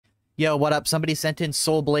Yo, what up? Somebody sent in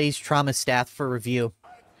Soul Blaze Trauma Staff for review.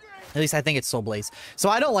 At least I think it's Soul Blaze. So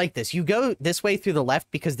I don't like this. You go this way through the left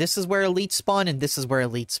because this is where elites spawn and this is where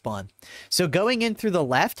elites spawn. So going in through the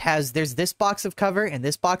left there's this box of cover and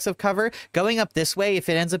this box of cover. Going up this way, if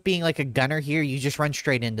it ends up being like a gunner here, you just run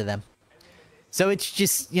straight into them. So it's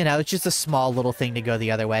just, you know, it's just a small little thing to go the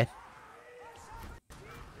other way.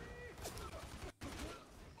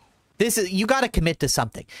 You got to commit to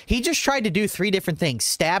something. He just tried to do 3 different things.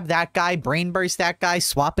 Stab that guy, brain burst that guy,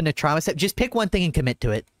 swap into trauma staff. Just pick one thing and commit to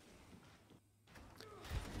it.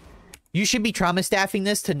 You should be trauma staffing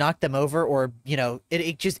this to knock them over, or, you know,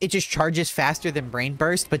 it just charges faster than brain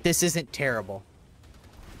burst, but this isn't terrible.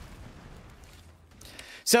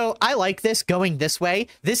 So I like this going this way.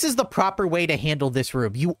 This is the proper way to handle this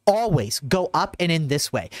room. You always go up and in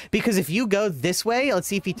this way, because if you go this way, let's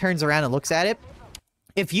see if he turns around and looks at it.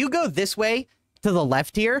 If you go this way to the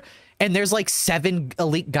left here, and there's like 7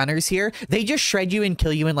 elite gunners here, they just shred you and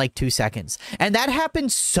kill you in like 2 seconds. And that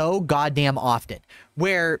happens so goddamn often,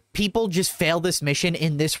 where people just fail this mission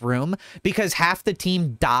in this room because half the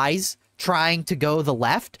team dies trying to go the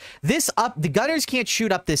left. The gunners can't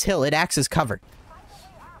shoot up this hill. It acts as cover.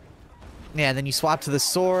 Yeah, then you swap to the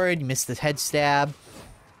sword, you miss the head stab.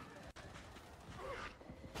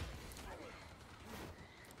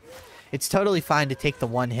 It's totally fine to take the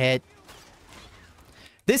 1 hit.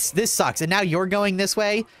 This sucks. And now you're going this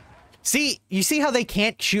way. See, you see how they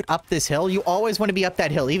can't shoot up this hill? You always want to be up that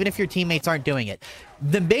hill, even if your teammates aren't doing it.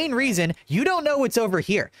 The main reason, you don't know what's over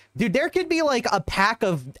here. Dude, there could be like a pack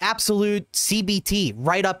of absolute CBT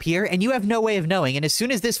right up here, and you have no way of knowing. And as soon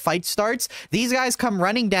as this fight starts, these guys come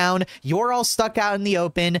running down. You're all stuck out in the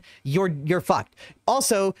open. You're fucked.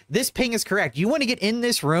 Also, this ping is correct. You want to get in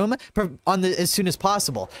this room as soon as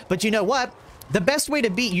possible. But you know what? The best way to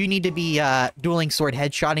beat, you need to be dueling sword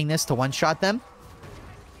headshotting this to one-shot them.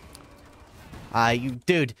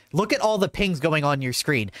 Dude, look at all the pings going on your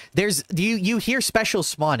screen. You hear special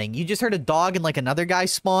spawning. You just heard a dog and like another guy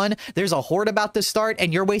spawn. There's a horde about to start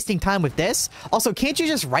and you're wasting time with this. Also, can't you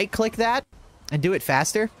just right click that and do it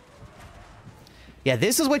faster? Yeah,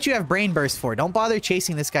 this is what you have brain burst for. Don't bother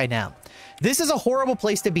chasing this guy down. This is a horrible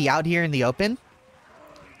place to be out here in the open.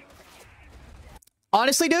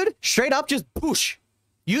 Honestly, dude, straight up, just boosh.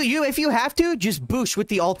 If you have to, just boosh with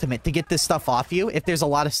the ultimate to get this stuff off you if there's a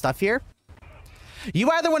lot of stuff here.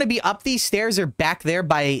 You either want to be up these stairs or back there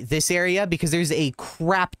by this area because there's a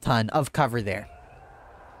crap ton of cover there.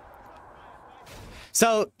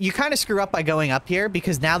 So you kind of screw up by going up here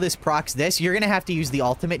because now this procs this. You're going to have to use the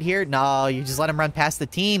ultimate here. No, you just let him run past the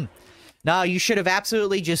team. No, you should have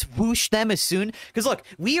absolutely just whooshed them as soon. Because look,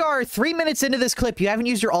 we are 3 minutes into this clip. You haven't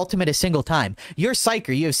used your ultimate a single time. You're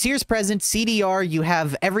psyker. You have Seer's Presence, CDR. You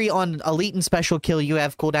have on elite and special kill. You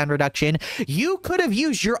have cooldown reduction. You could have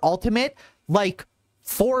used your ultimate like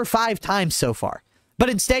 4 or 5 times so far, but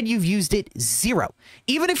instead you've used it 0.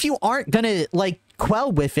 Even if you aren't gonna like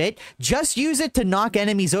quell with it, just use it to knock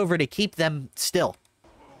enemies over to keep them still.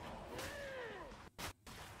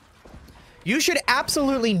 You should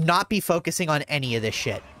absolutely not be focusing on any of this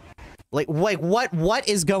shit. Like what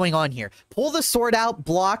is going on here? Pull the sword out,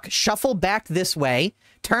 block, shuffle back this way,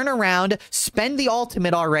 turn around, spend the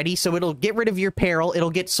ultimate already, so it'll get rid of your peril. It'll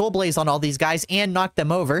get Soul Blaze on all these guys and knock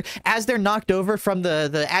them over. As they're knocked over from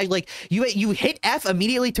like you hit F,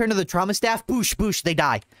 immediately turn to the trauma staff, boosh, boosh, they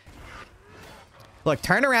die. Look,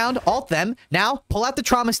 turn around, ult them. Now pull out the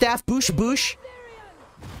trauma staff, boosh, boosh.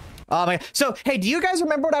 Oh my God. So, hey, do you guys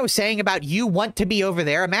remember what I was saying about you want to be over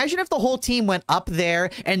there? Imagine if the whole team went up there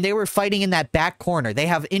and they were fighting in that back corner. They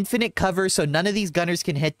have infinite cover, so none of these gunners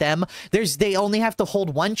can hit them. They only have to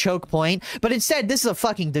hold 1 choke point. But instead, this is a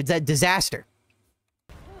fucking disaster.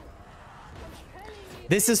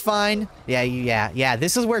 This is fine. Yeah.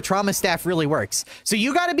 This is where trauma staff really works. So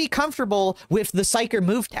you got to be comfortable with the psyker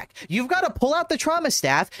move tech. You've got to pull out the trauma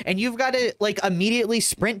staff and you've got to like immediately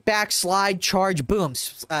sprint back, slide, charge, boom,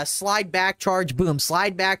 slide back, charge, boom,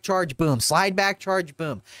 slide back, charge, boom, slide back, charge,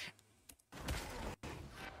 boom.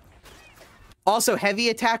 Also, heavy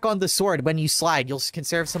attack on the sword. When you slide, you'll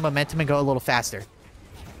conserve some momentum and go a little faster.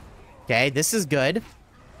 Okay, this is good.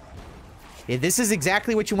 Yeah, this is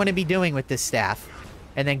exactly what you want to be doing with this staff.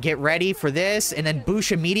 And then get ready for this, and then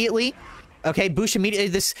boosh immediately. Okay, boosh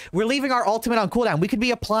immediately. We're leaving our ultimate on cooldown. We could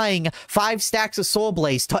be applying 5 stacks of Soul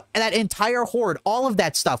Blaze to that entire horde, all of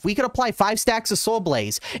that stuff. We could apply 5 stacks of Soul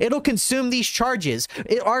Blaze. It'll consume these charges.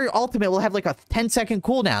 Our ultimate will have like a 10-second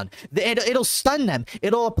cooldown. It'll stun them.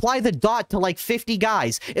 It'll apply the dot to like 50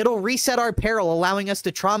 guys. It'll reset our peril, allowing us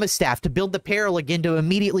to trauma staff to build the peril again to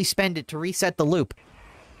immediately spend it to reset the loop.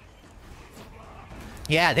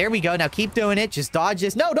 Yeah, there we go. Now keep doing it. Just dodge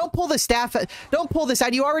this. No, don't pull the staff. Don't pull this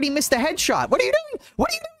out. You already missed the headshot. What are you doing?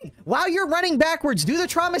 What are you doing? While you're running backwards, do the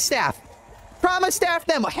trauma staff. Trauma staff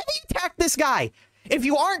them. Heavy attack this guy. If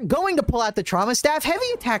you aren't going to pull out the trauma staff, heavy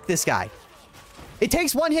attack this guy. It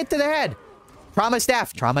takes one hit to the head. Trauma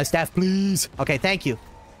staff, please. Okay, thank you.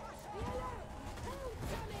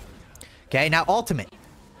 Okay, now ultimate.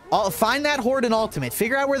 Find that horde and ultimate.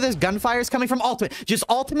 Figure out where this gunfire is coming from. Ultimate. Just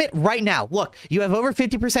ultimate right now. Look, you have over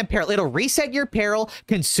 50% peril. It'll reset your peril,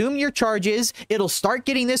 consume your charges. It'll start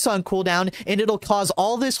getting this on cooldown, and it'll cause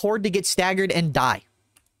all this horde to get staggered and die.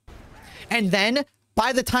 And then,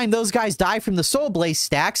 by the time those guys die from the Soul Blaze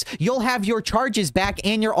stacks, you'll have your charges back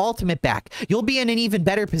and your ultimate back. You'll be in an even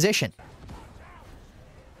better position.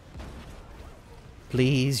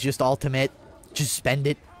 Please, just ultimate. Just spend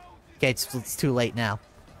it. Okay, it's too late now.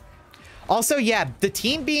 Also, yeah, the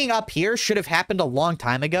team being up here should have happened a long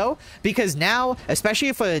time ago, because now, especially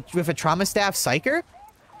if with a trauma staff psyker,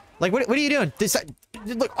 like, what are you doing? This,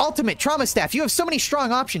 look, ultimate trauma staff. You have so many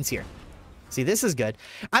strong options here. See, this is good.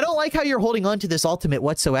 I don't like how you're holding on to this ultimate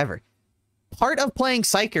whatsoever. Part of playing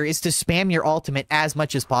psyker is to spam your ultimate as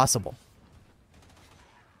much as possible.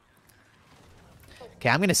 Okay,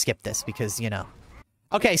 I'm going to skip this because, you know.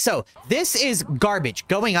 Okay, so this is garbage.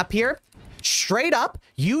 Going up here, straight up,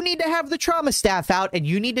 you need to have the trauma staff out and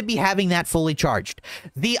you need to be having that fully charged.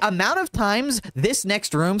 The amount of times this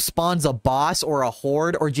next room spawns a boss or a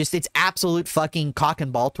horde or just its absolute fucking cock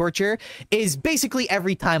and ball torture is basically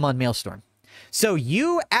every time on Maelstrom. So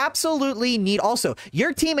you absolutely need, also,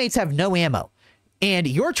 your teammates have no ammo. And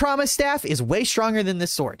your trauma staff is way stronger than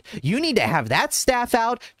this sword. You need to have that staff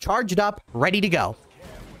out, charged up, ready to go.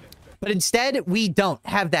 But instead, we don't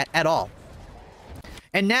have that at all.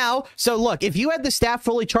 And now, so look, if you had the staff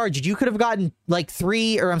fully charged, you could have gotten like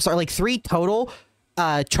three total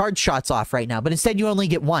charge shots off right now. But instead, you only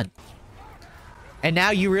get one. And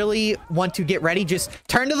now you really want to get ready. Just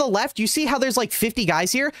turn to the left. You see how there's like 50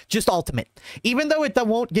 guys here? Just ultimate. Even though it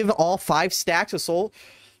won't give all 5 stacks of Soul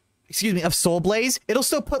Blaze, it'll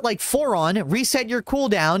still put like 4 on, reset your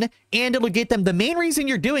cooldown, and it'll get them. The main reason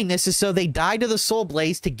you're doing this is so they die to the Soul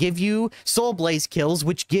Blaze to give you Soul Blaze kills,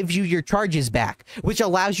 which gives you your charges back, which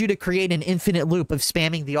allows you to create an infinite loop of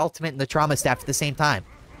spamming the ultimate and the trauma staff at the same time.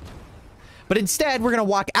 But instead, we're going to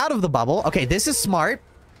walk out of the bubble. Okay, this is smart.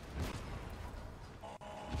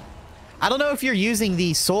 I don't know if you're using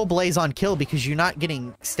the Soul Blaze on kill because you're not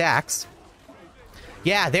getting stacks.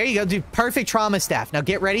 Yeah, there you go, dude. Perfect trauma staff. Now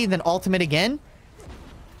get ready, then ultimate again.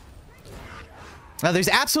 Now there's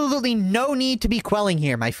absolutely no need to be quelling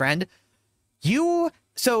here, my friend.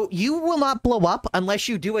 So you will not blow up unless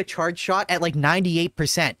you do a charge shot at like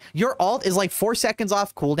 98%. Your ult is like 4 seconds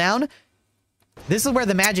off cooldown. This is where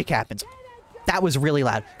the magic happens. That was really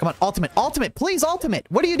loud. Come on, ultimate. Ultimate, please, ultimate.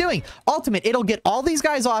 What are you doing? Ultimate, it'll get all these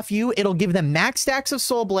guys off you. It'll give them max stacks of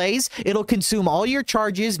Soul Blaze. It'll consume all your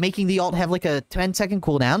charges, making the ult have like a 10-second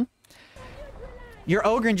cooldown. Your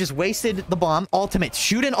Ogren just wasted the bomb. Ultimate,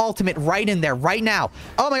 shoot an ultimate right in there, right now.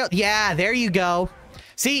 Oh my god, yeah, there you go.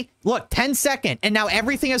 See, look, 10-second, and now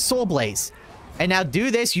everything is Soul Blaze. And now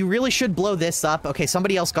do this. You really should blow this up. Okay,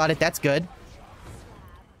 somebody else got it. That's good.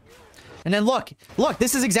 And then look,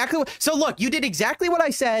 this is exactly what, so look, you did exactly what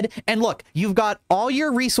I said. And look, you've got all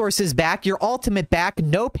your resources back, your ultimate back,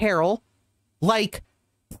 no peril. Like,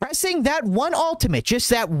 pressing that one ultimate, just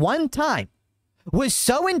that one time, was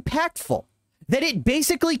so impactful that it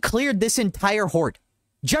basically cleared this entire horde.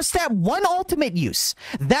 Just that one ultimate use.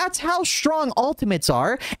 That's how strong ultimates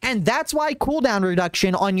are. And that's why cooldown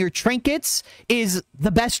reduction on your trinkets is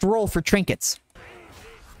the best role for trinkets.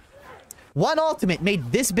 One ultimate made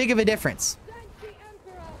this big of a difference.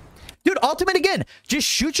 Dude, ultimate again. Just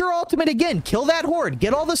shoot your ultimate again. Kill that horde.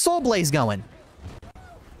 Get all the Soul Blaze going.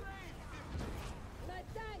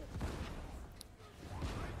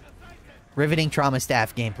 Riveting trauma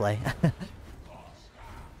staff gameplay.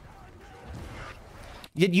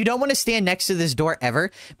 You don't want to stand next to this door ever,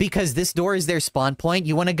 because this door is their spawn point.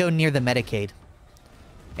 You want to go near the Medicaid.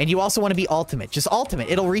 And you also want to be ultimate. Just ultimate.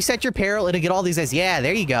 It'll reset your peril. It'll get all these guys. Yeah,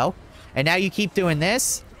 there you go. And now you keep doing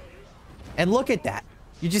this. And look at that.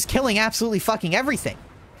 You're just killing absolutely fucking everything.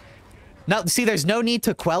 Now, see, there's no need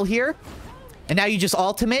to quell here. And now you just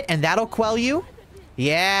ultimate, and that'll quell you.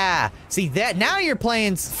 Yeah. See, that now you're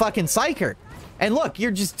playing fucking psyker. And look,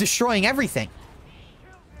 you're just destroying everything.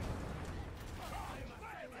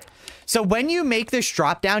 So when you make this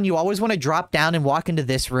drop down, you always want to drop down and walk into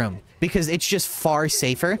this room, because it's just far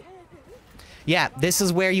safer. Yeah, this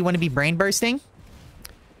is where you want to be brain bursting.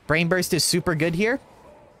 Brain burst is super good here.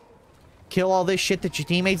 Kill all this shit that your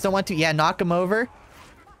teammates don't want to. Yeah, knock them over.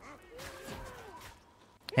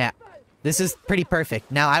 Yeah. This is pretty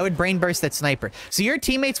perfect. Now, I would brain burst that sniper. So your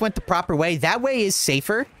teammates went the proper way. That way is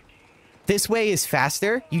safer. This way is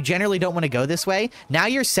faster. You generally don't want to go this way. Now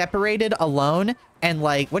you're separated, alone, and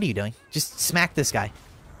like, what are you doing? Just smack this guy.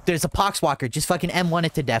 There's a poxwalker. Just fucking M1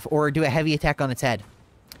 it to death, or do a heavy attack on its head.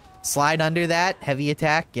 Slide under that. Heavy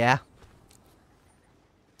attack. Yeah.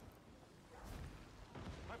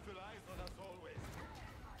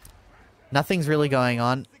 Nothing's really going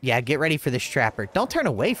on. Yeah, get ready for this trapper. Don't turn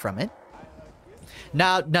away from it.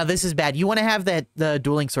 No, this is bad. You want to have the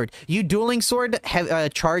dueling sword. You dueling sword,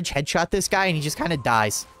 charge, headshot this guy, and he just kind of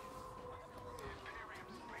dies.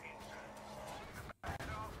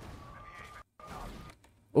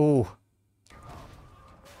 Ooh.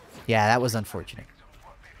 Yeah, that was unfortunate.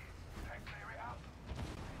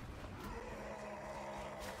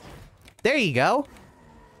 There you go.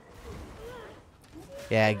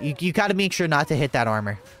 Yeah, you gotta make sure not to hit that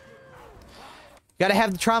armor. Gotta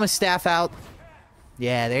have the trauma staff out.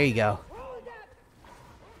 Yeah, there you go.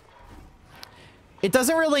 It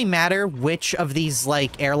doesn't really matter which of these,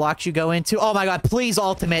 like, airlocks you go into. Oh my god, please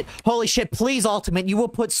ultimate. Holy shit, please ultimate. You will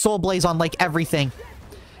put Soul Blaze on, like, everything.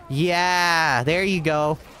 Yeah, there you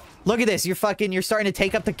go. Look at this. You're starting to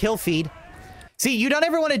take up the kill feed. See, you don't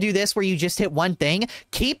ever want to do this where you just hit one thing.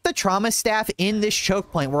 Keep the trauma staff in this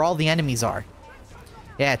choke point where all the enemies are.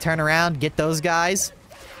 Yeah, turn around, get those guys.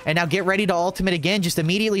 And now get ready to ultimate again. Just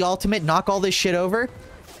immediately ultimate, knock all this shit over.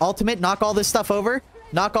 Ultimate, knock all this stuff over.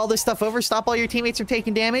 Knock all this stuff over. Stop all your teammates from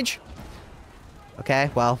taking damage. Okay,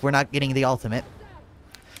 well, we're not getting the ultimate.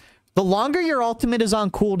 The longer your ultimate is on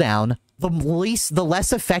cooldown, the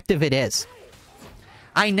less effective it is.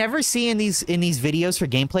 I never see in these videos for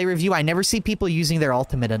gameplay review, I never see people using their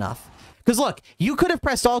ultimate enough. Because look, you could have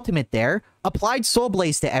pressed ultimate there, applied Soul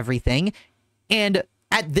Blaze to everything, and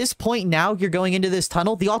at this point now, you're going into this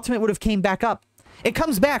tunnel, the ultimate would have came back up. It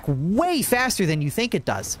comes back way faster than you think it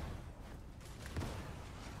does.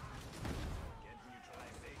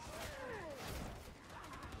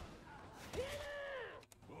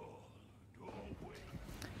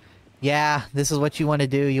 Yeah, this is what you want to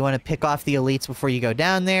do. You want to pick off the elites before you go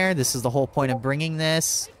down there. This is the whole point of bringing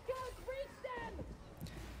this.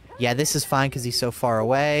 Yeah, this is fine because he's so far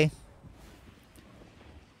away.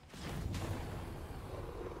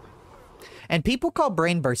 And people call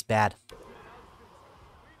Brain Burst bad.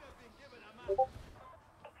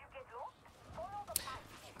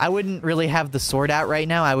 I wouldn't really have the sword out right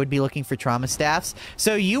now. I would be looking for trauma staffs.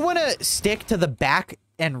 So you want to stick to the back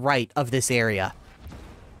and right of this area.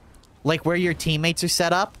 Like where your teammates are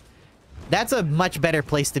set up. That's a much better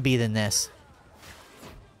place to be than this.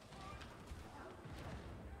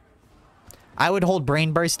 I would hold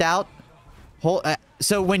Brain Burst out.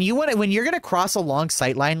 So when you're gonna cross a long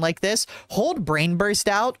sight line like this, hold Brain Burst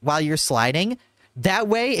out while you're sliding. That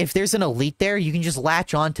way, if there's an elite there, you can just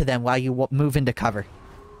latch onto them while you move into cover.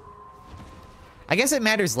 I guess it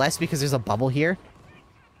matters less because there's a bubble here.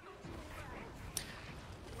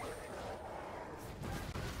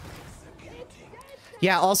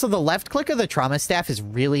 Yeah, also the left click of the trauma staff is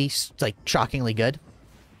really, like, shockingly good.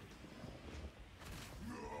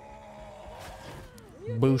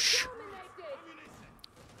 Boosh.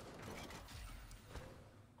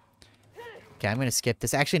 Okay, I'm gonna skip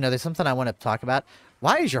this. Actually, no, there's something I want to talk about.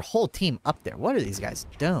 Why is your whole team up there? What are these guys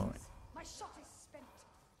doing?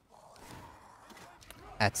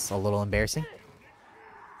 That's a little embarrassing.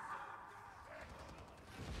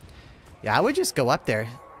 Yeah, I would just go up there.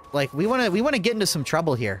 Like, we want to get into some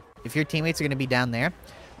trouble here. If your teammates are going to be down there.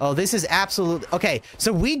 Oh, this is absolute. Okay,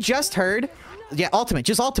 so we just heard. Yeah, ultimate.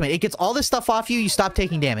 Just ultimate. It gets all this stuff off you. You stop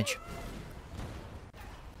taking damage.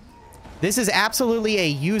 This is absolutely a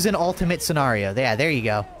use an ultimate scenario. Yeah, there you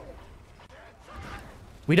go.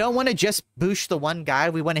 We don't want to just boosh the one guy.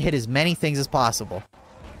 We want to hit as many things as possible.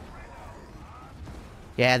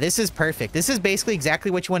 Yeah, this is perfect. This is basically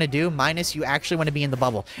exactly what you want to do, minus you actually want to be in the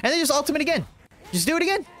bubble. And then just ultimate again. Just do it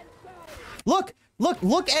again. Look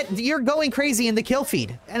at, you're going crazy in the kill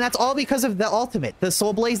feed. And that's all because of the ultimate, the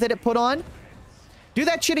Soul Blaze that it put on. Do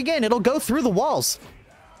that shit again. It'll go through the walls.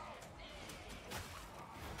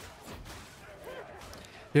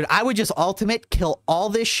 Dude, I would just ultimate, kill all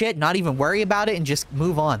this shit, not even worry about it, and just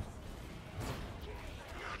move on.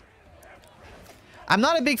 I'm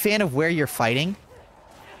not a big fan of where you're fighting,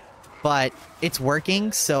 but it's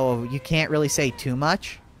working, so you can't really say too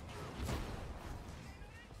much.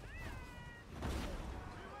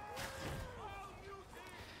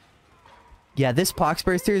 Yeah, this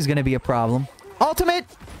Poxburster is going to be a problem. Ultimate!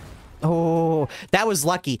 Oh, that was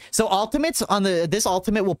lucky. So ultimates on this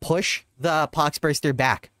ultimate will push the Poxburster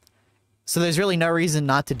back. So there's really no reason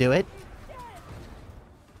not to do it.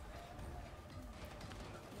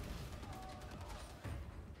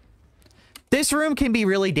 This room can be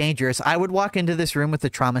really dangerous. I would walk into this room with the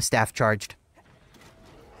trauma staff charged.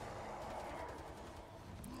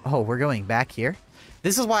 Oh, we're going back here?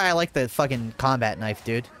 This is why I like the fucking combat knife,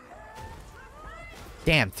 dude.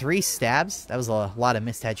 Damn, 3 stabs? That was a lot of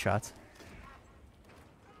missed headshots.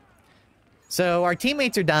 So, our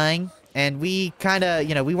teammates are dying, and we kind of,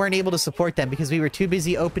 you know, we weren't able to support them because we were too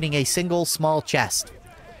busy opening a single small chest.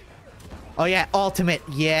 Oh yeah, ultimate.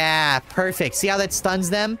 Yeah, perfect. See how that stuns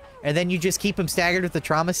them? And then you just keep them staggered with the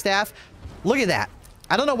trauma staff? Look at that.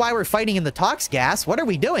 I don't know why we're fighting in the tox gas. What are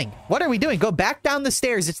we doing? What are we doing? Go back down the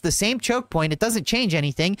stairs. It's the same choke point. It doesn't change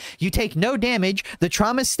anything. You take no damage. The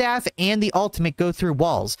trauma staff and the ultimate go through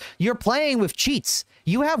walls. You're playing with cheats.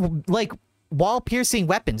 You have, like, wall-piercing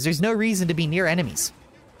weapons. There's no reason to be near enemies.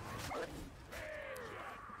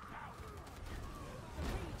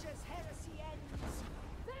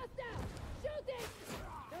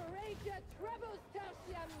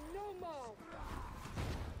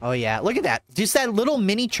 Oh yeah, look at that. Just that little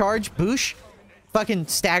mini charge boosh fucking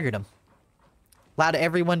staggered him. Allowed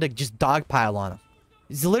everyone to just dogpile on him.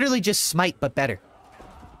 It's literally just smite, but better.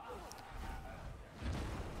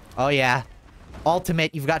 Oh yeah.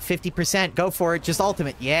 Ultimate, you've got 50%. Go for it. Just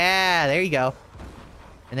ultimate. Yeah, there you go.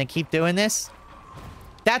 And then keep doing this.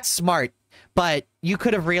 That's smart. But you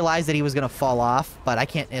could have realized that he was going to fall off. But I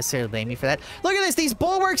can't necessarily blame you for that. Look at this. These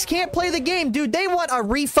bulwarks can't play the game. Dude, they want a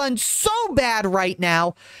refund so bad right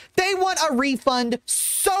now. They want a refund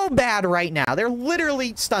so bad right now. They're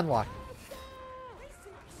literally stun locked.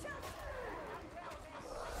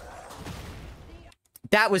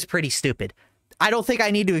 That was pretty stupid. I don't think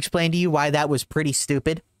I need to explain to you why that was pretty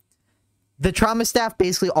stupid. The trauma staff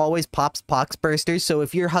basically always pops pox bursters. So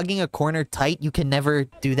if you're hugging a corner tight, you can never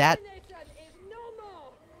do that.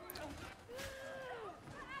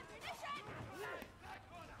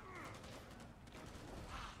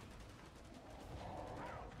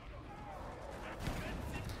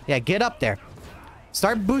 Yeah, get up there.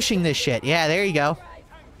 Start booshing this shit. Yeah, there you go.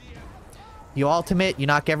 You ultimate, you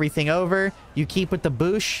knock everything over. You keep with the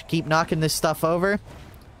boosh. Keep knocking this stuff over.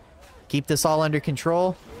 Keep this all under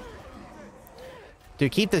control.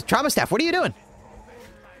 Dude, keep this trauma staff. What are you doing?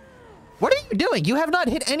 What are you doing? You have not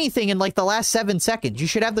hit anything in like the last 7 seconds. You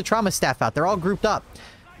should have the trauma staff out. They're all grouped up.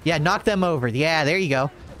 Yeah, knock them over. Yeah, there you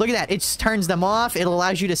go. Look at that. It just turns them off. It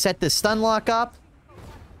allows you to set this stun lock up.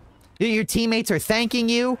 Your teammates are thanking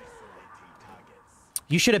you.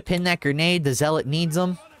 You should have pinned that grenade. The zealot needs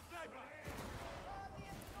them.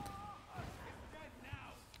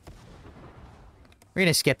 We're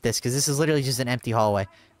gonna skip this because this is literally just an empty hallway.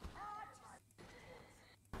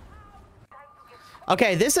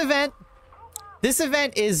 Okay, this event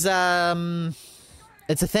is,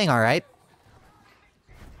 it's a thing, alright?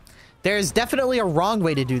 There's definitely a wrong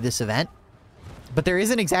way to do this event, but there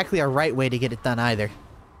isn't exactly a right way to get it done either.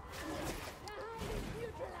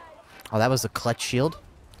 Oh, that was a clutch shield.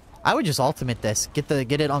 I would just ultimate this. Get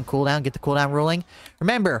it on cooldown, get the cooldown ruling.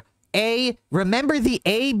 Remember the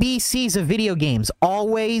ABCs of video games.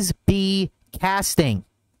 Always be casting.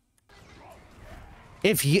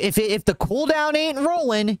 If the cooldown ain't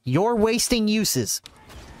rolling, you're wasting uses.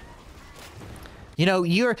 You know,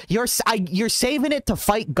 you're saving it to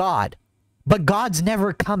fight God, but God's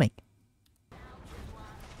never coming.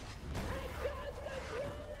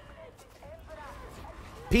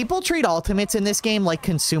 People treat ultimates in this game like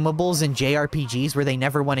consumables in JRPGs where they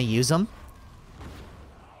never want to use them.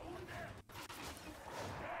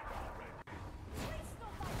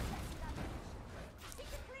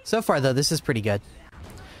 So far, though, this is pretty good.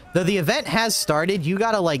 Though the event has started, you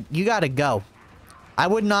gotta go. I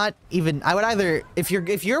would either, if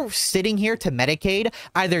you're sitting here to Medicaid,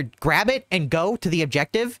 either grab it and go to the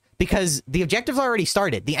objective, because the objective's already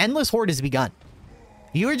started. The Endless Horde has begun.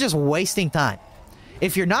 You are just wasting time.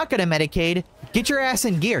 If you're not gonna Medicaid, get your ass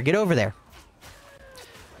in gear. Get over there.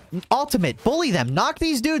 Ultimate. Bully them. Knock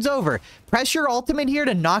these dudes over. Press your ultimate here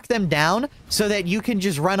to knock them down so that you can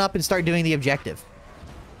just run up and start doing the objective.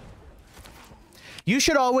 You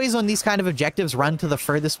should always, on these kind of objectives, run to the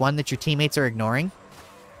furthest one that your teammates are ignoring.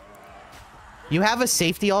 You have a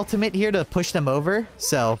safety ultimate here to push them over,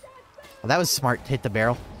 so... Well, that was smart to hit the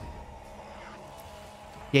barrel.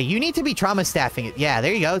 Yeah, you need to be trauma staffing it. Yeah,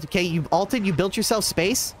 there you go. Okay, you ulted, you built yourself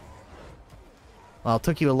space. Well, it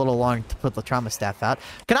took you a little long to put the trauma staff out.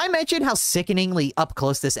 Can I mention how sickeningly up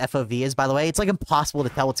close this FOV is, by the way? It's like impossible to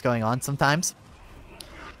tell what's going on sometimes.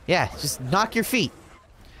 Yeah, just knock your feet.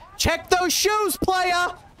 Check those shoes,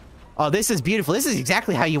 playa! Oh, this is beautiful. This is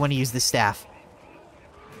exactly how you want to use this staff.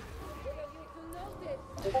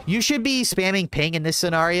 You should be spamming ping in this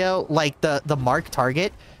scenario, like the mark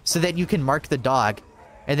target, so that you can mark the dog.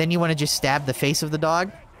 And then you want to just stab the face of the dog.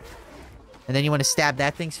 And then you want to stab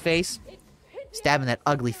that thing's face. Stabbing that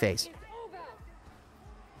ugly face.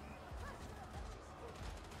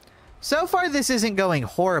 So far, this isn't going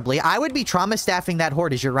horribly. I would be trauma staffing that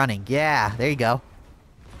horde as you're running. Yeah, there you go.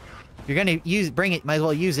 You're gonna bring it, might as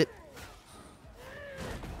well use it.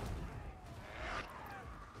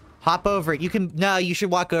 Hop over it. No, you should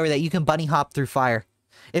walk over that. You can bunny hop through fire.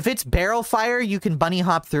 If it's barrel fire, you can bunny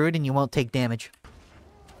hop through it and you won't take damage.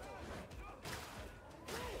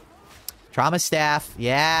 Trauma staff.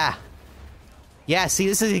 Yeah. Yeah, see,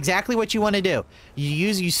 this is exactly what you want to do.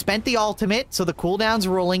 You spent the ultimate, so the cooldown's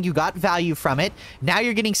rolling. You got value from it. Now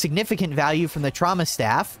you're getting significant value from the trauma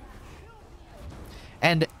staff.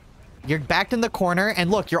 And you're backed in the corner. And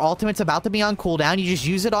look, your ultimate's about to be on cooldown. You just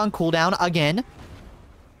use it on cooldown again.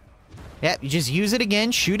 Yep, you just use it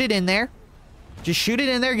again. Shoot it in there. Just shoot it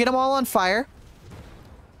in there. Get them all on fire.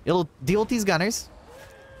 It'll deal with these gunners.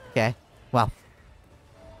 Okay, well.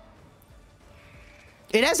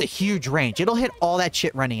 It has a huge range. It'll hit all that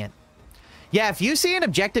shit running in. Yeah, if you see an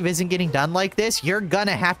objective isn't getting done like this, you're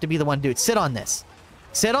gonna have to be the one to do it. Sit on this.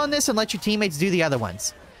 Sit on this and let your teammates do the other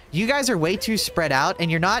ones. You guys are way too spread out,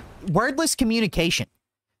 and you're not... Wordless communication.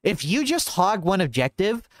 If you just hog one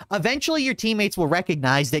objective, eventually your teammates will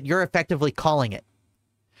recognize that you're effectively calling it.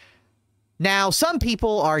 Now, some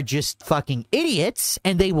people are just fucking idiots,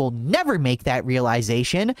 and they will never make that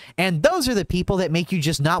realization, and those are the people that make you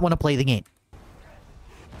just not want to play the game.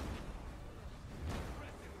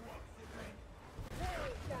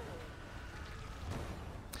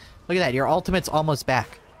 Look at that, your ultimate's almost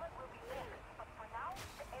back.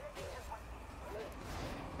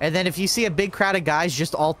 And then if you see a big crowd of guys,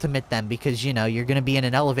 just ultimate them because, you know, you're going to be in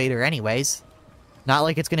an elevator anyways. Not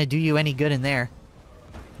like it's going to do you any good in there.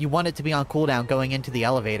 You want it to be on cooldown going into the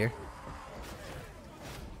elevator.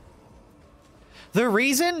 The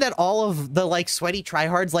reason that all of the, like, sweaty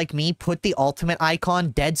tryhards like me put the ultimate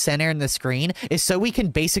icon dead center in the screen is so we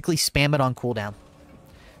can basically spam it on cooldown.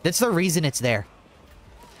 That's the reason it's there.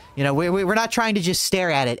 You know, we're not trying to just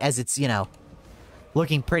stare at it as it's, you know,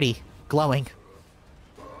 looking pretty, glowing.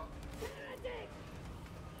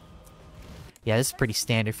 Yeah, this is a pretty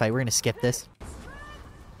standard fight. We're going to skip this.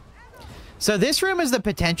 So this room has the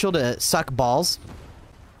potential to suck balls.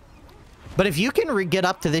 But if you can get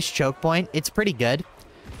up to this choke point, it's pretty good.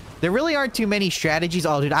 There really aren't too many strategies.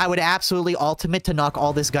 Oh, dude, I would absolutely ultimate to knock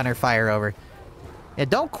all this gunner fire over. Yeah,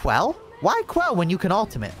 don't quell. Why quell when you can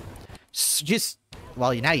ultimate? Just...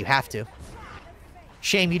 Well, now you have to.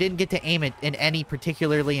 Shame you didn't get to aim it in any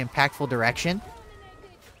particularly impactful direction.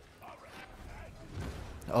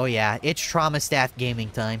 Oh yeah, it's trauma staff gaming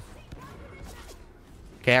time.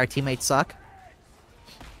 Okay, our teammates suck.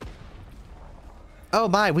 Oh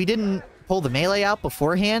my, we didn't pull the melee out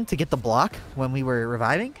beforehand to get the block when we were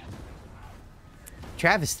reviving?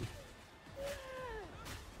 Travesty.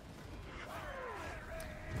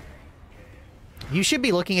 You should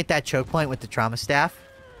be looking at that choke point with the trauma staff.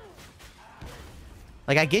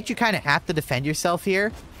 Like, I get you kind of have to defend yourself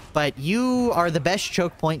here, but you are the best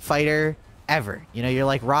choke point fighter ever. You know, you're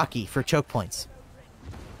like Rocky for choke points.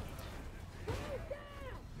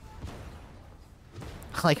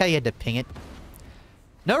 I like how you had to ping it.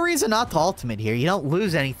 No reason not to ultimate here. You don't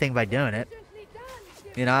lose anything by doing it.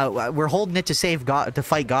 You know, we're holding it to save God, to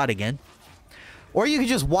fight God again. Or you could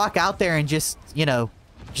just walk out there and just, you know,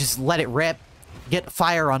 just let it rip. Get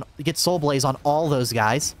Soul Blaze on all those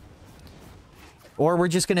guys. Or we're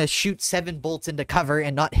just gonna shoot 7 bolts into cover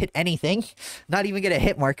and not hit anything. Not even get a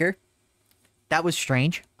hit marker. That was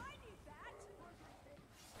strange.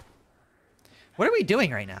 What are we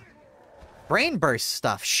doing right now? Brain burst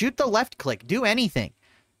stuff. Shoot the left click. Do anything.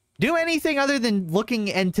 Do anything other than looking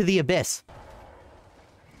into the abyss.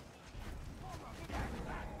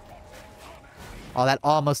 Oh, that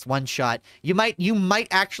almost one shot. You might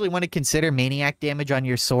actually want to consider maniac damage on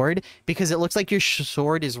your sword because it looks like your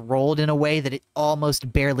sword is rolled in a way that it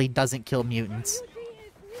almost barely doesn't kill mutants.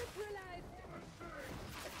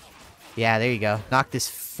 Yeah, there you go. Knock this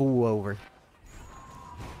fool over.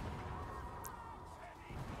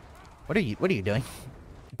 What are you doing?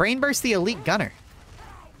 Brain burst the elite gunner.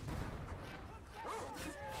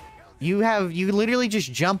 You literally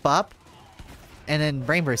just jump up and then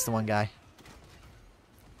brain burst the one guy.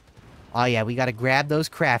 Oh yeah, we gotta grab those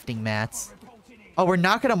crafting mats. Oh, we're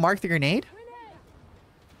not gonna mark the grenade?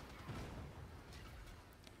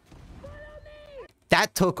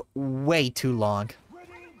 That took way too long.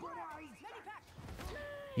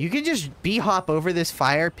 You can just hop over this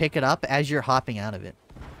fire, pick it up as you're hopping out of it.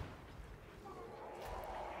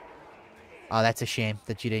 Oh, that's a shame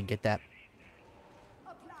that you didn't get that.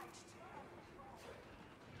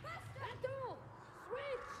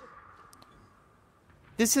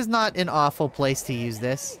 this is not an awful place to use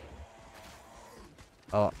this.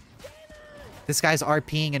 Oh. This guy's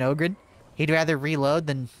RPing an ogre. He'd rather reload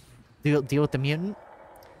than deal with the mutant.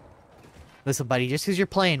 Listen, buddy, just because you're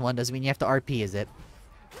playing one doesn't mean you have to RP, is it?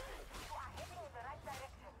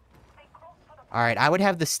 Alright, I would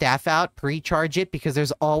have the staff out, pre-charge it, because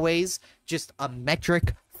there's always just a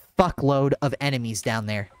metric fuckload of enemies down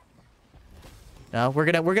there. No, we're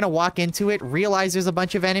gonna walk into it, realize there's a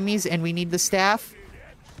bunch of enemies, and we need the staff.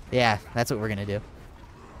 Yeah, that's what we're gonna do.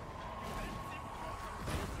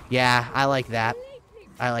 Yeah, I like that.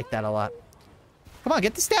 I like that a lot. Come on,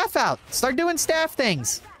 get the staff out. Start doing staff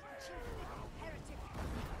things.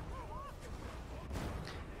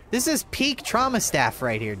 This is peak trauma staff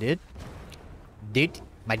right here, dude. Dude,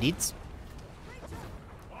 my dudes.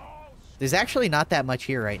 There's actually not that much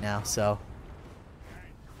here right now, so...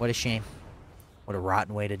 What a shame. What a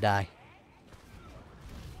rotten way to die.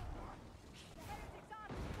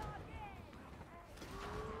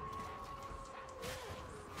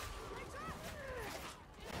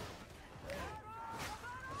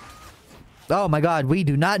 Oh my god, we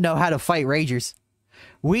do not know how to fight Ragers.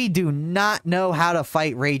 We do not know how to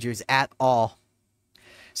fight Ragers at all.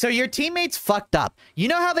 So your teammates fucked up. You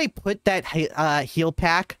know how they put that heal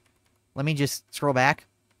pack? Let me just scroll back.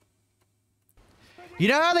 You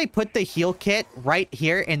know how they put the heal kit right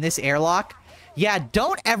here in this airlock? Yeah,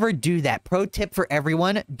 don't ever do that. Pro tip for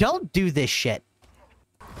everyone, don't do this shit.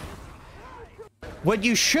 What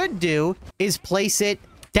you should do is place it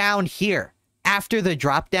down here after the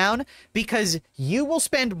drop down, because you will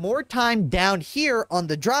spend more time down here on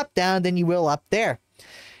the drop down than you will up there.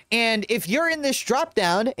 And if you're in this drop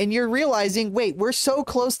down and you're realizing, wait, we're so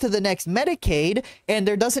close to the next Medicaid and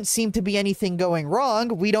there doesn't seem to be anything going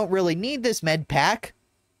wrong, we don't really need this med pack,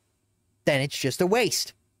 then it's just a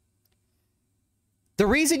waste. The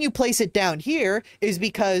reason you place it down here is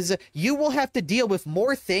because you will have to deal with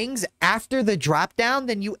more things after the drop down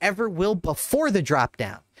than you ever will before the drop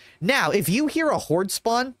down. Now, if you hear a horde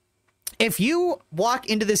spawn, if you walk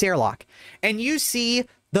into this airlock and you see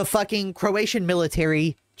the fucking Croatian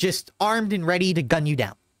military just armed and ready to gun you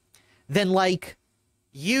down, then like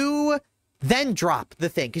you then drop the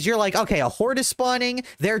thing because you're like, okay, a horde is spawning,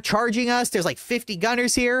 they're charging us, there's like 50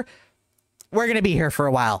 gunners here, we're gonna be here for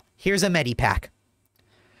a while, here's a medipack.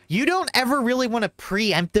 You don't ever really want to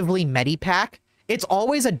preemptively medipack. It's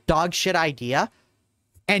always a dog shit idea,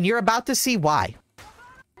 and you're about to see why.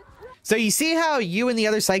 So you see how you and the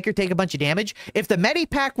other psyker take a bunch of damage? If the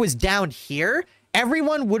medipack was down here,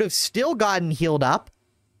 everyone would have still gotten healed up,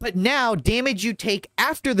 but now damage you take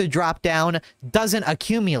after the drop down doesn't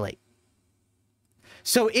accumulate.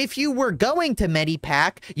 So if you were going to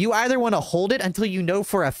medipack, you either want to hold it until you know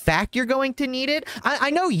for a fact you're going to need it. I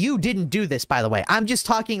know you didn't do this, by the way. I'm just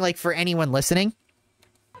talking like for anyone listening.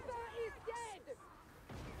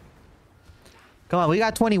 Come on, we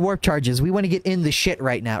got 20 warp charges. We want to get in the shit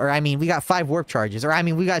right now. Or I mean, we got 5 warp charges. Or I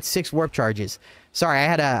mean, we got 6 warp charges. Sorry,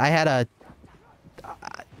 I had a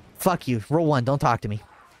fuck you. Roll 1, don't talk to me.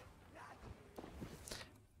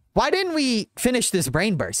 Why didn't we finish this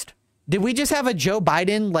brain burst? Did we just have a Joe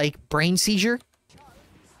Biden, like, brain seizure?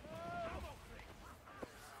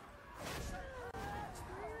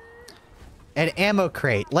 An ammo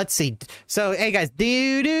crate. Let's see. So, hey, guys. Do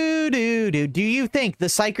you think the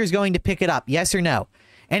psyker's going to pick it up? Yes or no?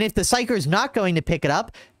 And if the psyker's not going to pick it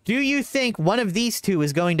up, do you think one of these two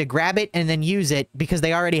is going to grab it and then use it because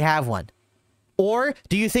they already have one? Or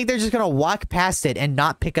do you think they're just going to walk past it and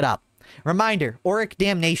not pick it up? Reminder, Auric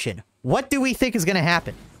Damnation. What do we think is going to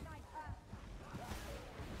happen?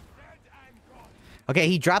 Okay,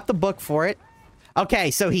 he dropped the book for it.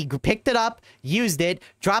 Okay, so he picked it up, used it,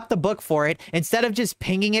 dropped the book for it, instead of just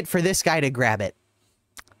pinging it for this guy to grab it.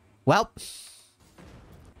 Well.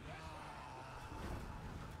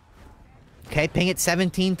 Okay, ping it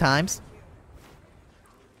 17 times.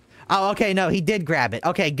 Oh, okay, no, he did grab it.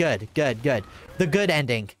 Okay, good. The good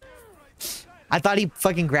ending. I thought he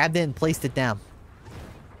fucking grabbed it and placed it down.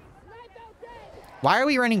 Why are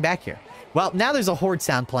we running back here? Well, now there's a horde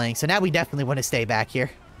sound playing, so now we definitely want to stay back here.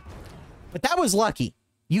 But that was lucky.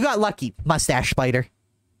 You got lucky, mustache spider.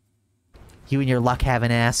 You and your luck having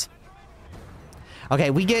ass.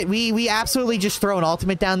 Okay, we absolutely just throw an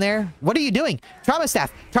ultimate down there. What are you doing? Trauma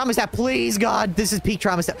staff, please God, this is peak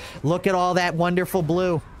trauma staff. Look at all that wonderful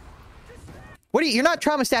blue. What are you? You're not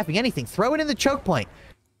trauma staffing anything. Throw it in the choke point.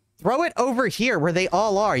 Throw it over here where they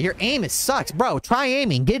all are. Your aim sucks, bro. Try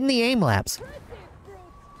aiming. Get in the aim labs.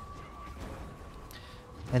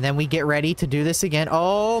 And then we get ready to do this again.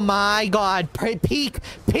 Oh my God. Peek.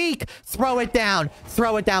 Throw it down.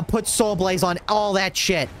 Put Soul Blaze on all that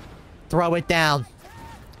shit. Throw it down.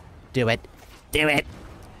 Do it. Do it.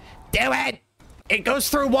 Do it! It goes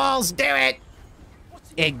through walls. Do it!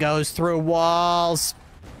 It goes through walls.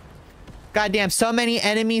 Goddamn, so many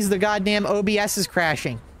enemies, the goddamn OBS is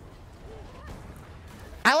crashing.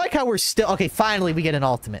 I like how we're still... Okay, finally we get an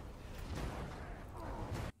ultimate.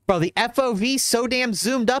 Bro, the FOV so damn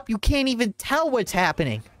zoomed up, you can't even tell what's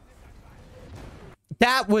happening.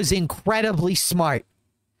 That was incredibly smart.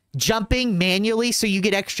 Jumping manually so you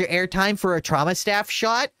get extra airtime for a trauma staff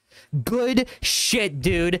shot. Good shit,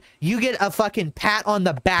 dude. You get a fucking pat on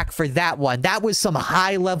the back for that one. That was some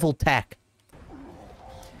high-level tech.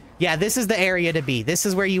 Yeah, this is the area to be. This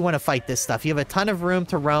is where you want to fight this stuff. You have a ton of room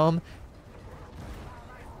to roam.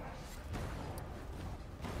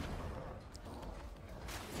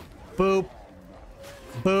 Boop.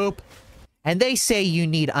 Boop. And they say you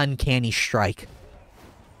need Uncanny Strike.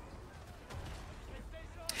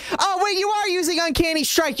 Oh, wait, you are using Uncanny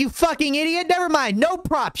Strike, you fucking idiot. Never mind. No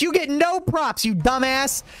props. You get no props, you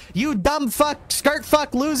dumbass. You dumb fuck, skirt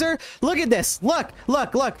fuck loser. Look at this. Look,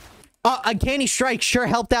 look, look. Uncanny Strike sure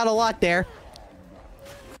helped out a lot there.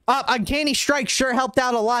 Uncanny Strike sure helped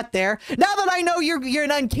out a lot there. Now that I know you're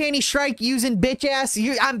an Uncanny Strike using bitch ass,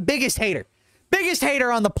 I'm biggest hater. Biggest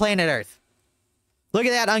hater on the planet Earth. Look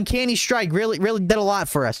at that. Uncanny Strike really did a lot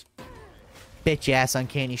for us. Bitch ass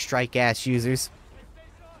Uncanny Strike ass users.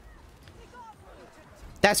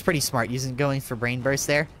 That's pretty smart, going for Brain Burst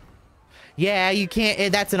there. Yeah, you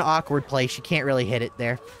can't... That's an awkward place. You can't really hit it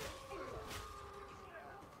there.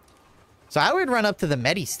 So I would run up to the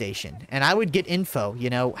Medi Station, and I would get info.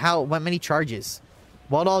 You know, what many charges?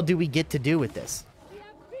 What all do we get to do with this?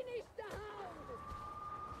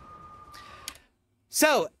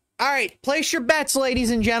 So, alright, place your bets,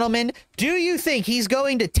 ladies and gentlemen. Do you think he's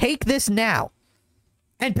going to take this now?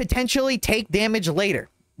 And potentially take damage later,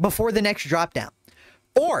 before the next drop down?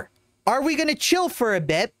 Or are we going to chill for a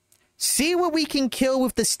bit, see what we can kill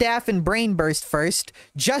with the staff and Brain Burst first,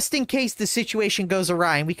 just in case the situation goes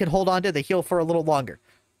awry and we can hold on to the heal for a little longer?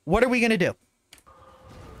 What are we going to do?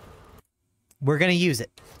 We're going to use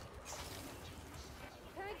it.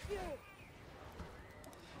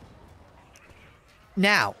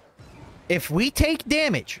 Now, if we take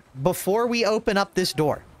damage before we open up this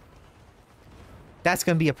door, that's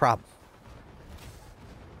going to be a problem.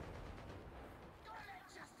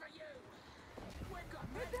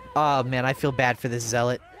 Oh man, I feel bad for this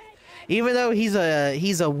zealot. Even though he's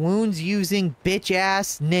a wounds using bitch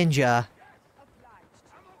ass ninja.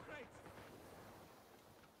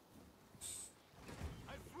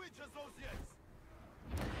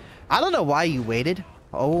 I don't know why you waited.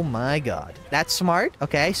 Oh my god. That's smart.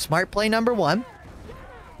 Okay, smart play number one.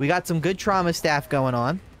 We got some good trauma staff going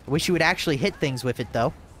on. I wish you would actually hit things with it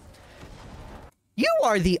though. You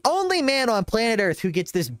are the only man on planet Earth who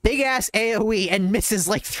gets this big-ass AoE and misses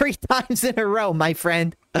like 3 times in a row, my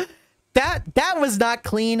friend. That was not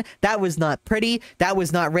clean. That was not pretty. That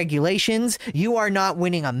was not regulations. You are not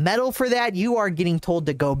winning a medal for that. You are getting told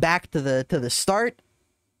to go back to the start.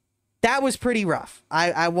 That was pretty rough.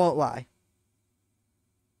 I won't lie.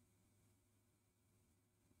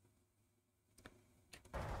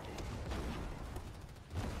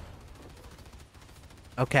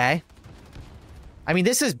 Okay. I mean,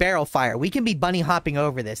 this is barrel fire. We can be bunny hopping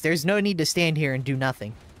over this. There's no need to stand here and do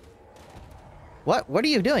nothing. What are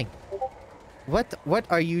you doing? What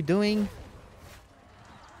are you doing?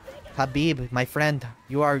 Habib, my friend,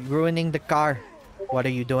 you are ruining the car. What are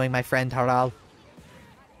you doing, my friend Haral?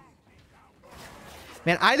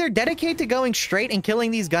 Man, either dedicate to going straight and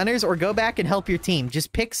killing these gunners or go back and help your team.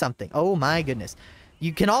 Just pick something. Oh my goodness.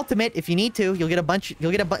 You can ultimate if you need to. You'll get a bunch.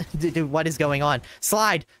 Dude, what is going on?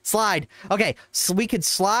 Slide. Okay, so we could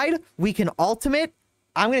slide. We can ultimate.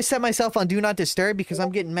 I'm going to set myself on Do Not Disturb because I'm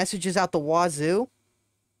getting messages out the wazoo.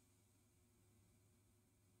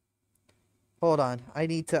 Hold on. I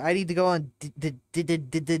need to go on the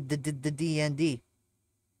DND.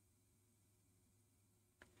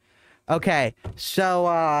 Okay,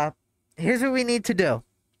 so here's what we need to do.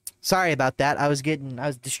 Sorry about that. I was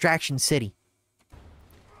distraction city.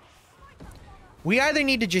 We either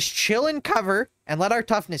need to just chill and cover and let our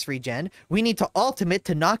toughness regen. We need to ultimate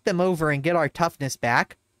to knock them over and get our toughness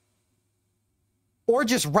back. Or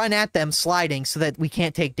just run at them sliding so that we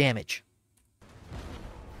can't take damage.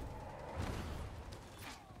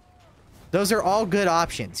 Those are all good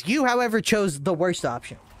options. You, however, chose the worst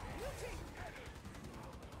option.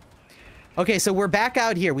 Okay, so we're back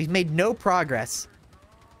out here. We've made no progress.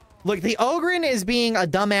 Look, the Ogren is being a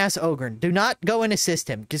dumbass Ogren. Do not go and assist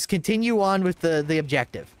him. Just continue on with the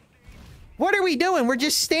objective. What are we doing? We're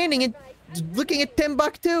just standing and looking at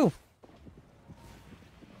Timbuktu.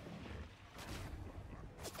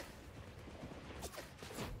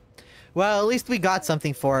 Well, at least we got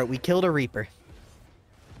something for it. We killed a Reaper.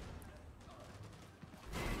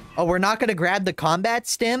 Oh, we're not going to grab the combat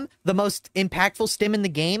stim? The most impactful stim in the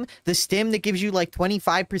game? The stim that gives you like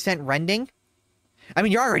 25% rending? I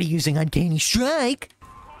mean, you're already using Uncanny Strike.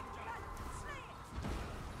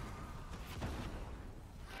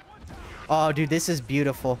 Oh, dude, this is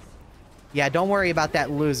beautiful. Yeah, don't worry about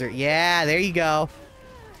that loser. Yeah, there you go.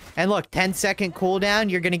 And look, 10-second cooldown.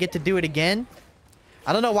 You're going to get to do it again.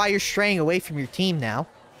 I don't know why you're straying away from your team now.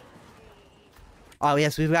 Oh,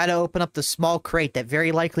 yes, we've got to open up the small crate that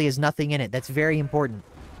very likely has nothing in it. That's very important.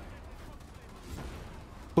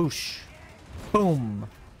 Boosh. Boom.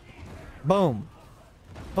 Boom.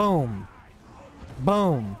 Boom.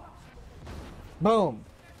 Boom. Boom.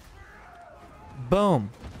 Boom.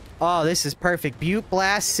 Oh, this is perfect. Butte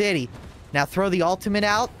Blast City. Now throw the ultimate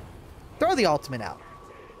out. Throw the ultimate out.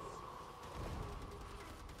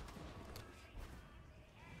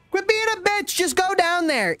 Quit being a bitch. Just go down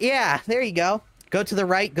there. Yeah, there you go. Go to the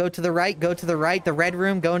right. Go to the right. Go to the right. The red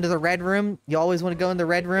room. Go into the red room. You always want to go in the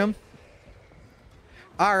red room.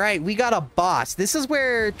 All right, we got a boss. This is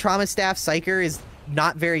where Trauma Staff Psyker is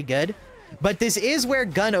not very good. But this is where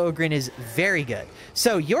Gun Ogren is very good.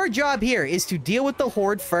 So your job here is to deal with the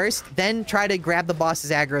Horde first, then try to grab the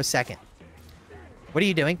boss's aggro second. What are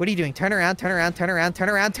you doing? What are you doing? Turn around, turn around, turn around, turn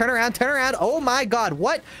around, turn around, turn around. Oh my God.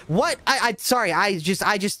 What? Sorry. I'm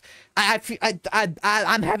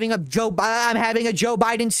having a Joe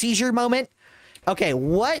Biden seizure moment. Okay.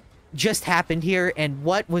 What just happened here? And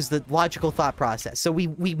what was the logical thought process? So we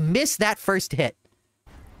missed that first hit.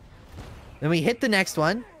 Then we hit the next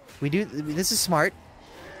one. This is smart.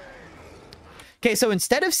 Okay. So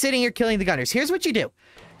instead of sitting here killing the gunners, here's what you do.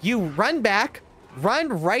 You run back, run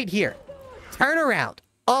right here. Turn around,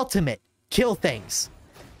 ultimate, kill things.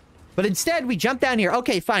 But instead, we jump down here.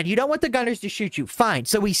 Okay, fine. You don't want the gunners to shoot you. Fine.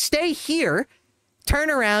 So we stay here,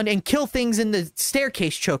 turn around, and kill things in the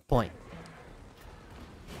staircase choke point.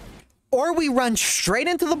 Or we run straight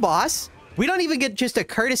into the boss. We don't even get just a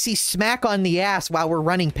courtesy smack on the ass while we're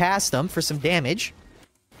running past them for some damage.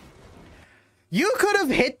 You could have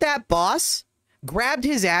hit that boss, grabbed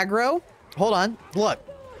his aggro. Hold on. Look.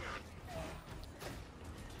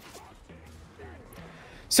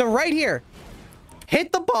 So right here,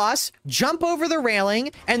 hit the boss, jump over the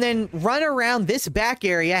railing, and then run around this back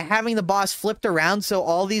area, having the boss flipped around so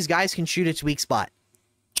all these guys can shoot its weak spot.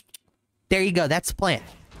 There you go. That's the plan.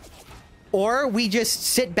 Or we just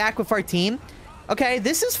sit back with our team. Okay,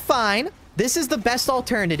 this is fine. This is the best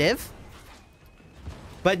alternative.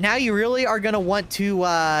 But now you really are going to want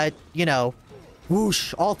to, you know,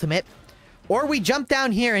 whoosh, ultimate. Or we jump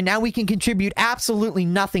down here and now we can contribute absolutely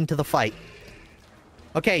nothing to the fight.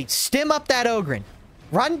 Okay, stim up that Ogren.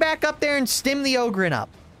 Run back up there and stim the Ogren up.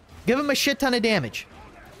 Give him a shit ton of damage.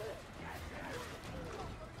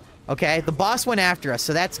 Okay, the boss went after us,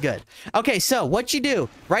 so that's good. Okay, so what you do,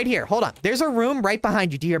 right here, hold on. There's a room right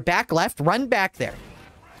behind you. To your back left, run back there.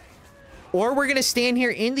 Or we're going to stand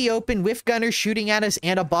here in the open with gunners shooting at us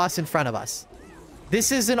and a boss in front of us.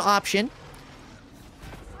 This is an option.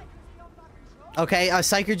 Okay,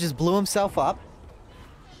 Psyker just blew himself up.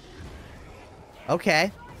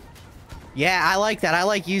 Okay. Yeah, I like that. I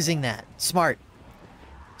like using that. Smart.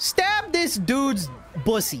 Stab this dude's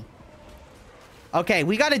pussy. Okay,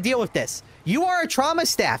 we got to deal with this. You are a trauma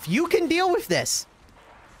staff. You can deal with this.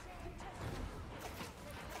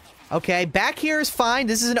 Okay, back here is fine.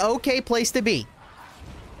 This is an okay place to be.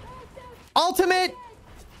 Ultimate!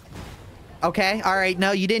 Okay, alright.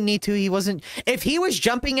 No, you didn't need to. He wasn't... If he was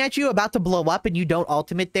jumping at you about to blow up and you don't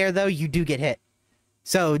ultimate there, though, you do get hit.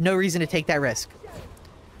 So, no reason to take that risk.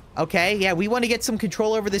 Okay, yeah, we want to get some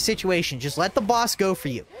control over the situation. Just let the boss go for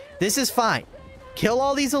you. This is fine. Kill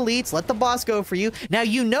all these elites, let the boss go for you. Now,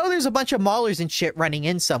 you know there's a bunch of maulers and shit running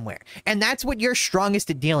in somewhere. And that's what you're strongest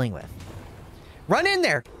at dealing with. Run in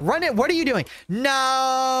there. Run it. What are you doing?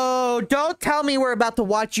 No, don't tell me we're about to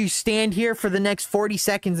watch you stand here for the next 40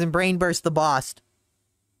 seconds and brain burst the boss.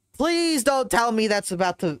 Please don't tell me that's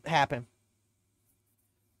about to happen.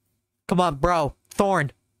 Come on, bro.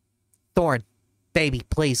 Thorn. Thorn. Baby,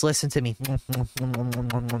 please listen to me.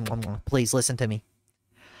 Please listen to me.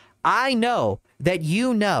 I know that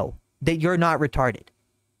you know that you're not retarded.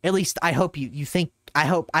 At least I hope you think, I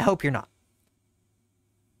hope you're not.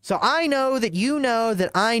 So I know that you know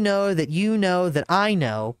that I know that you know that I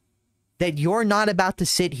know that you're not about to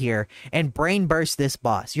sit here and brain burst this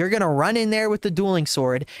boss. You're going to run in there with the dueling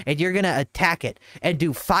sword and you're going to attack it and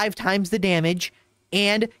do 5 times the damage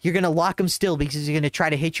and you're going to lock him still because he's going to try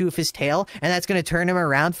to hit you with his tail, and that's going to turn him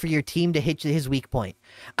around for your team to hit his weak point.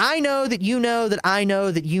 I know that you know that I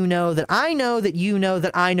know that you know that I know that you know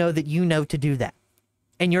that I know that you know to do that.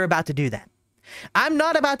 And you're about to do that. I'm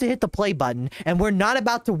not about to hit the play button, and we're not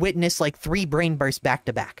about to witness like 3 brain bursts back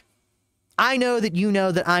to back. I know that you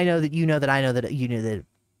know that I know that you know that I know that you know that.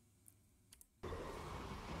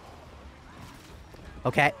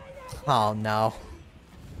 Okay. Oh, no.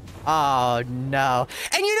 Oh, no.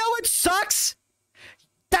 And you know what sucks?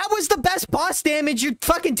 That was the best boss damage your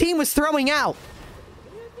fucking team was throwing out.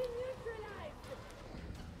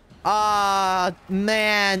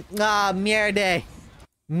 Man. Mierde.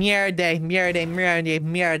 Mierde, mierde, mierde,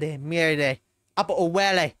 mierde, mierde. Apa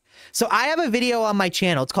uwele. So I have a video on my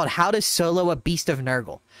channel. It's called How to Solo a Beast of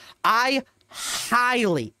Nurgle. I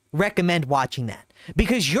highly recommend watching that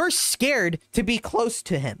because you're scared to be close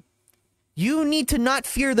to him. You need to not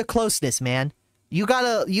fear the closeness, man. You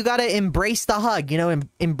gotta embrace the hug, you know,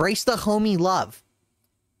 embrace the homie love.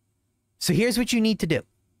 So here's what you need to do.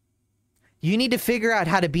 You need to figure out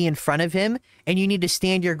how to be in front of him, and you need to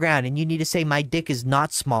stand your ground, and you need to say, my dick is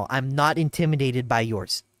not small. I'm not intimidated by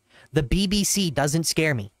yours. The BBC doesn't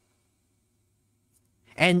scare me.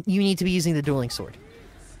 And you need to be using the dueling sword.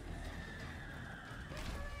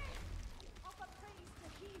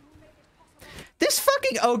 This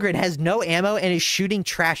fucking Ogren has no ammo and is shooting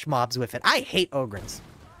trash mobs with it. I hate Ogrens.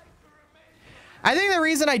 I think the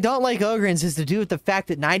reason I don't like Ogrens is to do with the fact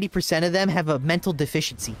that 90% of them have a mental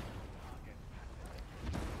deficiency.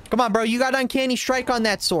 Come on, bro. You got Uncanny Strike on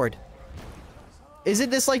that sword. Isn't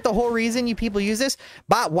this like the whole reason you people use this?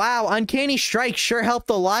 But wow, Uncanny Strike sure helped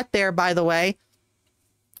a lot there, by the way.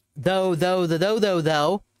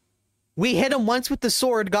 Though. We hit him once with the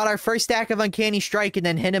sword, got our first stack of Uncanny Strike, and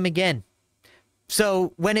then hit him again.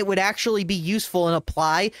 So when it would actually be useful and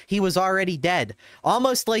apply, he was already dead.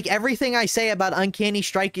 Almost like everything I say about Uncanny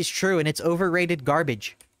Strike is true, and it's overrated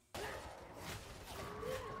garbage.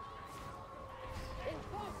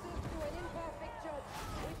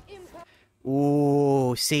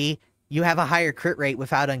 Ooh, see? You have a higher crit rate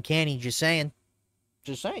without Uncanny, just saying.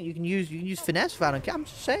 Just saying, you can use finesse without Uncanny. I'm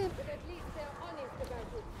just saying.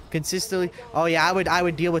 Consistently. Oh yeah, I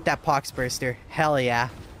would deal with that Poxburster. Hell yeah.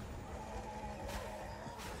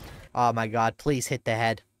 Oh my god, please hit the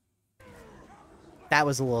head. That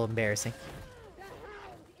was a little embarrassing.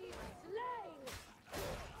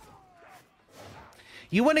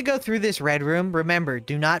 You want to go through this red room? Remember,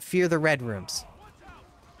 do not fear the red rooms.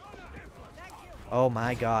 Oh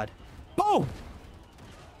my god. Boom!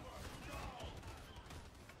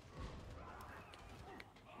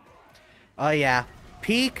 Oh yeah.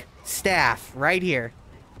 Peak staff right here.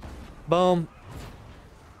 Boom.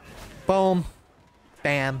 Boom.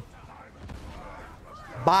 Bam.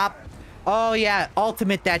 Bop. Oh yeah,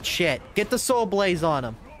 ultimate that shit. Get the Soul Blaze on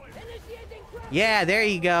him. Yeah, there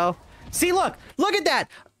you go. See, look at that.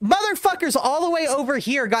 Motherfuckers all the way over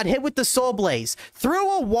here got hit with the Soul Blaze. Through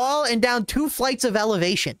a wall and down 2 flights of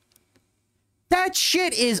elevation. That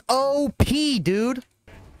shit is OP, dude.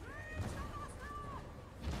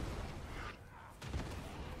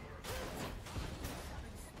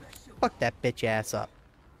 Fuck that bitch ass up.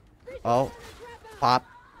 Oh. Pop.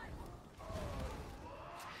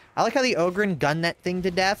 I like how the Ogren gunned that thing to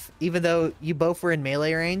death, even though you both were in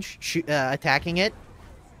melee range, attacking it.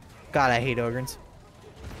 God, I hate Ogrens.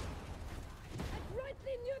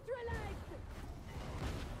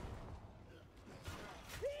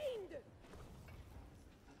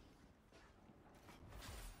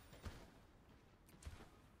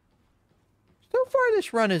 So far,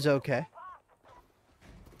 this run is okay.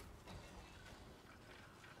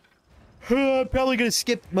 I'm probably going to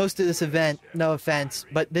skip most of this event, no offense,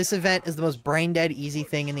 but this event is the most brain-dead easy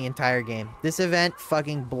thing in the entire game. This event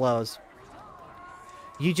fucking blows.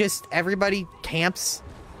 Everybody camps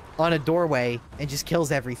on a doorway and just kills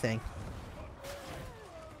everything.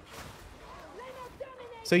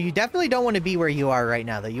 So you definitely don't want to be where you are right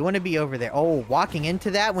now, though. You want to be over there. Oh, walking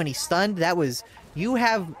into that when he's stunned, that was... You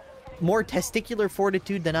have more testicular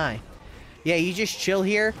fortitude than I. Yeah, you just chill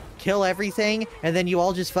here, kill everything, and then you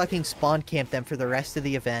all just fucking spawn camp them for the rest of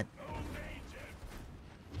the event.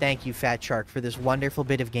 Thank you, Fat Shark, for this wonderful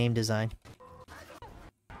bit of game design.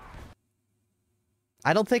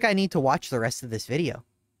 I don't think I need to watch the rest of this video.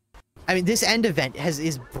 I mean, this end event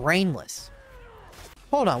is brainless.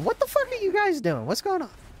 Hold on, what the fuck are you guys doing? What's going on?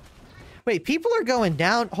 Wait, people are going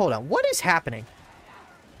down? Hold on, what is happening?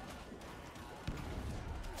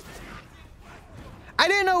 I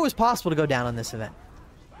didn't know it was possible to go down on this event.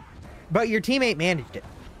 But your teammate managed it.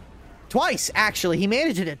 Twice, actually. He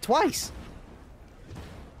managed it twice.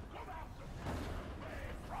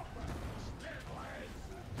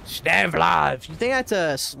 Snevlov. You think that's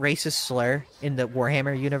a racist slur in the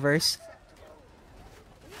Warhammer universe?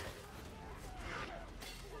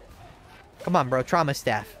 Come on, bro. Trauma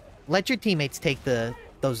staff. Let your teammates take those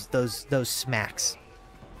smacks.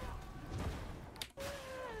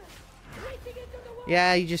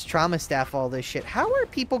 Yeah, you just trauma staff all this shit. How are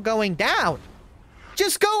people going down?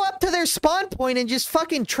 Just go up to their spawn point and just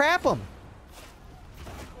fucking trap them.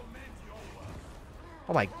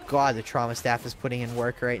 Oh my god, the trauma staff is putting in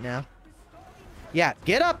work right now. Yeah,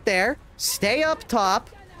 get up there, stay up top,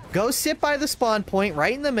 go sit by the spawn point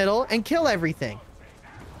right in the middle, and kill everything.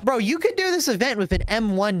 Bro, you could do this event with an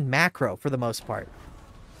M1 macro for the most part.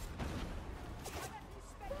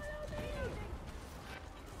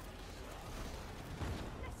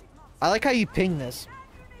 I like how you ping this.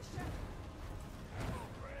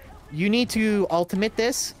 You need to ultimate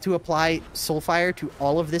this to apply Soulfire to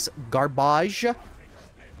all of this garbage.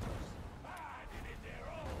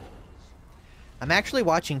 I'm actually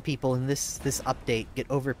watching people in this update get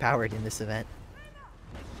overpowered in this event.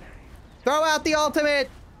 Throw out the ultimate!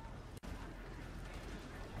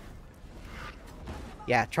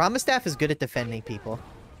 Yeah, trauma staff is good at defending people.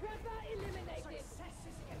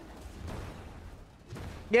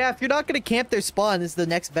 Yeah, if you're not going to camp their spawn, this is the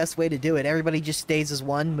next best way to do it. Everybody just stays as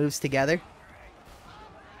one, moves together.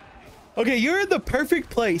 Okay, you're in the perfect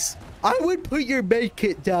place. I would put your med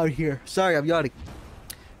kit down here. Sorry, I'm yawning.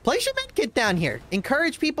 Place your med kit down here.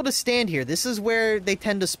 Encourage people to stand here. This is where they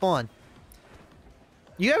tend to spawn.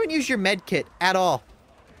 You haven't used your med kit at all.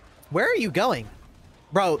 Where are you going?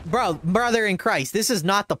 Brother in Christ, this is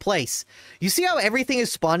not the place. You see how everything is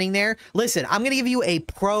spawning there? Listen, I'm going to give you a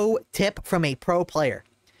pro tip from a pro player.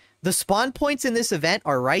 The spawn points in this event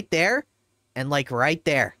are right there and like right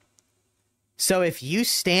there. So if you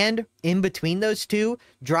stand in between those two,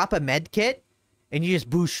 drop a med kit, and you just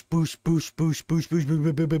boosh, boosh, boosh, boosh, boosh, boosh,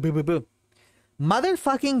 boosh, boosh, boosh, boosh, boosh.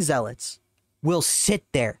 Motherfucking zealots will sit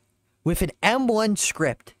there with an M1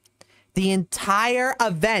 script the entire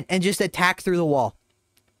event and just attack through the wall.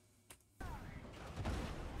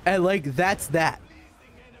 And like, that's that.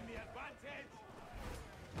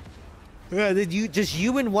 Did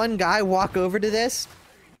you and one guy walk over to this?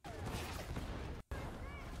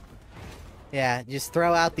 Yeah, just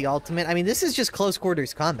throw out the ultimate. I mean, this is just close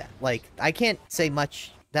quarters combat. Like, I can't say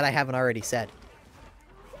much that I haven't already said.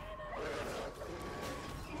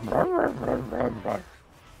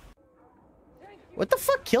 What the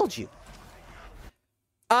fuck killed you?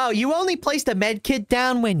 Oh, you only placed a med kit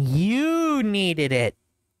down when you needed it.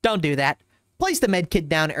 Don't do that. Place the med kit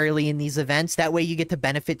down early in these events. That way you get to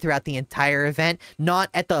benefit throughout the entire event, not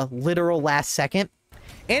at the literal last second.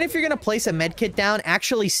 And if you're going to place a med kit down,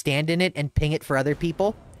 actually stand in it and ping it for other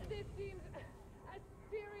people.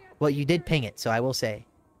 Well, you did ping it, so I will say.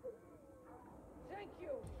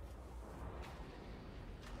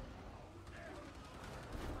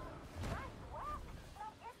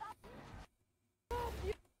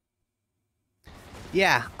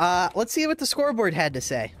 Yeah, let's see what the scoreboard had to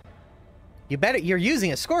say. You're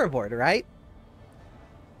using a scoreboard, right?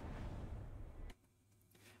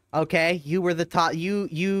 Okay, you were the top.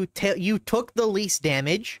 You took the least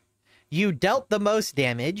damage, you dealt the most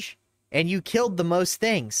damage, and you killed the most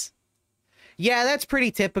things. Yeah, that's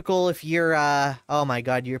pretty typical if you're oh my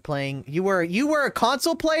god, you're playing. You were a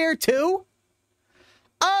console player too?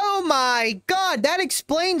 Oh my god, that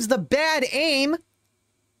explains the bad aim.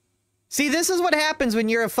 See, this is what happens when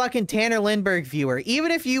you're a fucking Tanner Lindbergh viewer.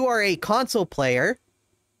 Even if you are a console player,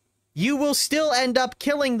 you will still end up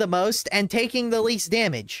killing the most and taking the least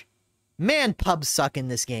damage. Man, pubs suck in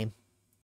this game.